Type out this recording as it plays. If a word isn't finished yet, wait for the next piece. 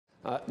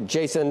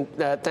Jason,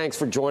 thanks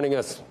for joining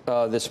us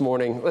this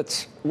morning.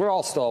 We're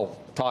all still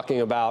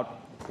talking about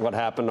what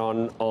happened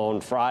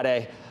on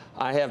Friday.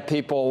 I have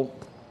people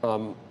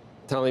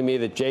telling me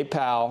that Jay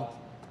Powell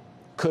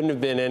couldn't have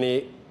been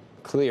any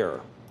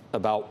clearer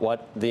about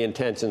what the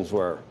intentions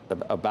were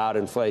about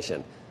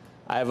inflation.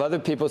 I have other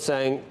people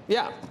saying,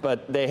 yeah,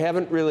 but they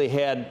haven't really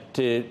had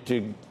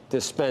to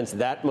dispense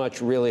that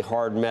much really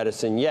hard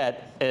medicine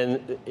yet.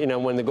 And,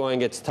 when the going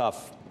gets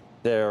tough,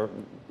 they're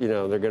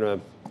going to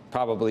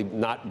probably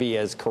not be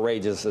as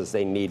courageous as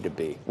they need to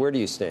be. Where do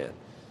you stand?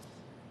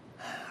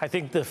 I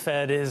think the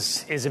Fed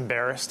is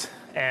embarrassed,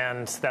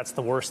 and that's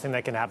the worst thing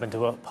that can happen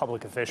to a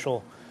public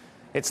official.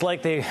 It's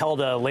like they held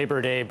a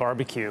Labor Day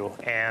barbecue,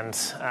 and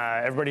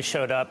everybody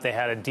showed up. They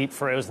had a deep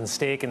frozen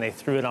steak, and they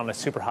threw it on a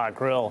super hot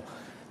grill.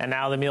 And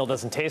now the meal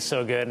doesn't taste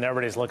so good, and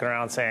everybody's looking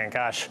around saying,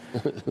 gosh,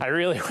 I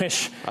really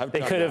wish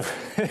they could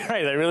have,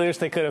 right, I really wish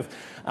they could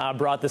have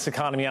brought this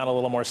economy on a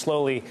little more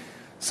slowly.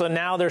 So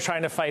now they're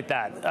trying to fight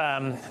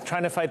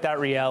that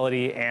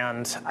reality.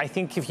 And I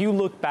think if you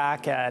look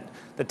back at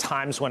the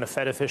times when a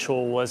Fed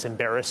official was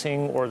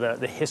embarrassing or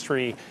the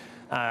history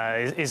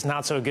is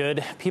not so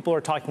good, people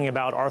are talking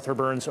about Arthur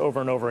Burns over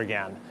and over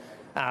again.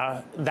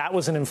 That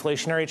was an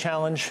inflationary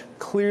challenge.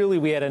 Clearly,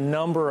 we had a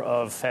number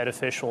of Fed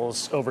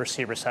officials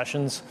oversee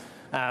recessions.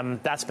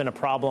 That's been a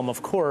problem,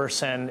 of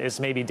course, and is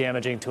maybe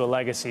damaging to a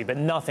legacy, but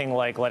nothing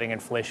like letting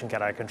inflation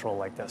get out of control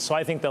like this. So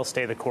I think they'll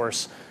stay the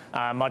course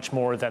much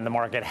more than the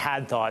market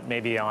had thought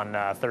maybe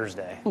on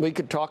Thursday. We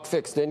could talk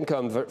fixed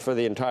income for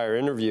the entire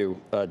interview,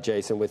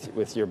 Jason,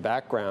 with your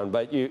background,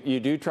 but you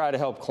do try to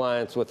help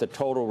clients with a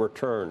total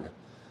return.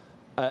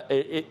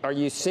 Are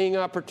you seeing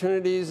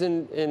opportunities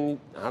in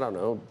I don't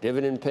know,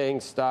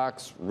 dividend-paying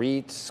stocks,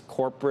 REITs,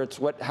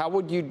 corporates? How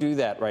would you do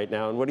that right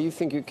now, and what do you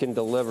think you can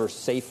deliver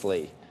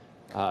safely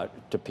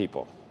to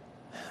people?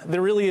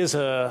 There really is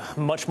a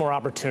much more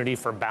opportunity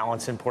for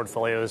balance in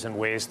portfolios in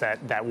ways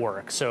that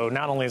work. So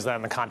not only is that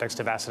in the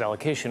context of asset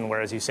allocation, where,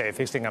 as you say,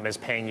 fixed income is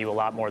paying you a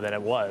lot more than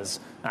it was.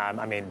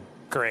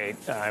 Great.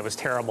 It was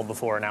terrible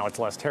before. Now it's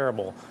less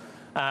terrible.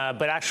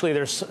 But actually,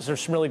 there's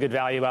some really good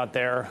value out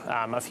there.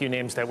 A few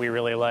names that we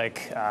really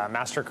like.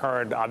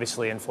 MasterCard,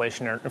 obviously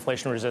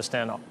inflation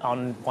resistant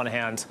on one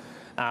hand.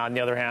 On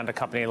the other hand, a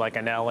company like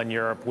Enel in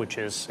Europe, which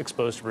is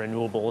exposed to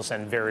renewables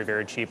and very,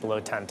 very cheap, below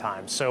 10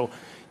 times. So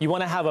you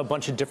want to have a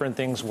bunch of different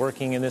things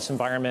working in this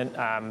environment.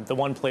 The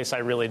one place I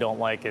really don't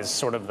like is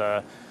sort of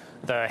the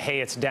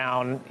hey, it's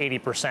down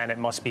 80%, it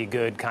must be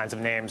good kinds of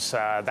names.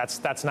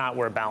 That's not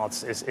where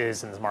balance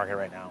is in this market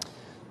right now.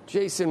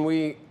 Jason,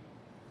 we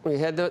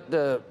had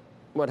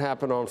what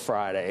happened on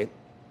Friday,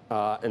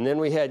 and then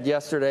we had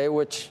yesterday,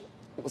 which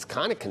was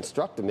kind of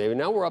constructive maybe.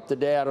 Now we're up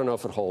today. I don't know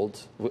if it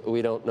holds.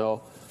 We don't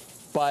know.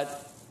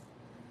 But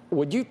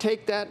would you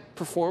take that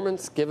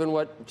performance, given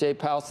what Jay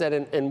Powell said,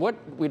 and what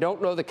we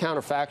don't know the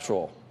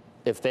counterfactual,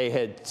 if they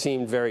had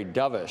seemed very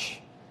dovish?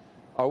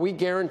 Are we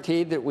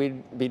guaranteed that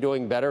we'd be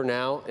doing better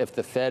now if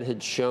the Fed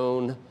had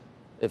shown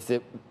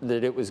that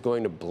it was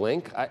going to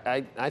blink?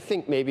 I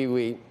think maybe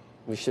we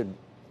should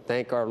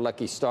thank our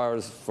lucky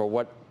stars for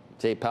what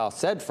Jay Powell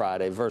said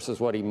Friday versus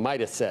what he might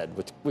have said,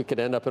 which we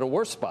could end up in a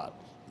worse spot.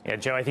 Yeah,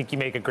 Joe, I think you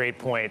make a great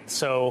point.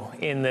 So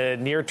in the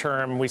near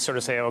term, we sort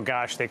of say, oh,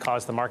 gosh, they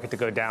caused the market to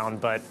go down.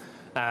 But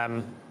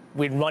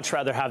we'd much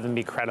rather have them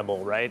be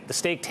credible, right? The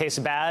steak tastes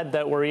bad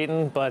that we're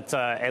eating, but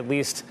at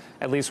least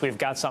we've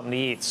got something to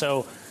eat.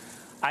 So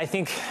I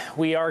think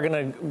we are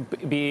going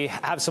to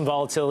have some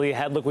volatility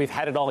ahead. Look, we've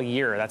had it all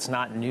year. That's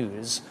not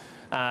news.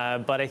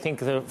 But I think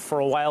for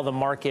a while, the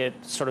market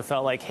sort of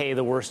felt like, hey,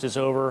 the worst is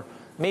over.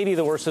 Maybe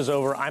the worst is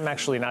over. I'm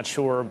actually not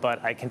sure,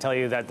 but I can tell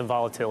you that the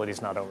volatility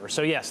is not over.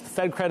 So, yes, the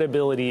Fed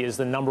credibility is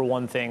the number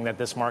one thing that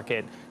this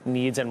market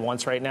needs and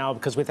wants right now,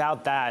 because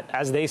without that,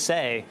 as they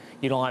say,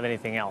 you don't have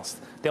anything else.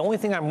 The only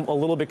thing I'm a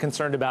little bit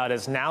concerned about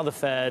is now the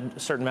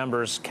Fed, certain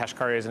members,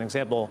 Kashkari as an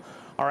example,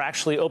 are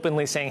actually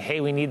openly saying,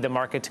 hey, we need the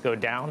market to go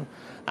down.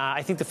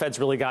 I think the Fed's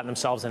really gotten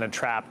themselves in a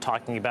trap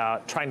talking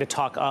about trying to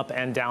talk up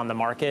and down the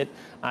market.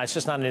 It's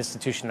just not an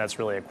institution that's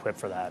really equipped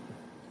for that.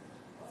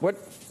 What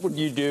would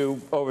you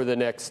do over the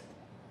next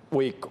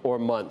week or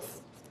month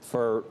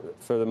for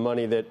the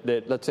money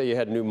that let's say you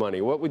had new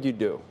money? What would you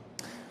do?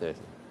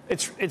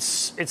 It's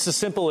as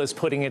simple as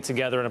putting it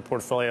together in a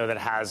portfolio that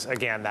has,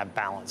 again, that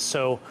balance.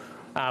 So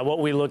what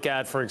we look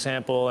at, for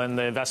example, in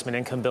the investment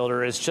income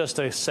builder is just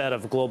a set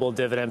of global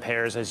dividend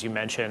payers, as you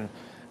mentioned,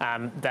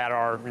 that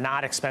are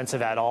not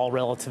expensive at all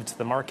relative to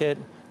the market,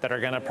 that are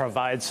going to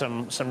provide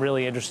some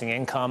really interesting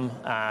income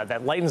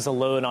that lightens the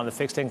load on the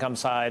fixed income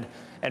side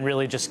and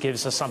really just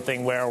gives us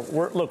something where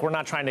we're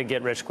not trying to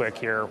get rich quick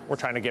here. We're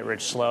trying to get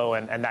rich slow,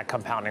 and that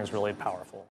compounding is really powerful.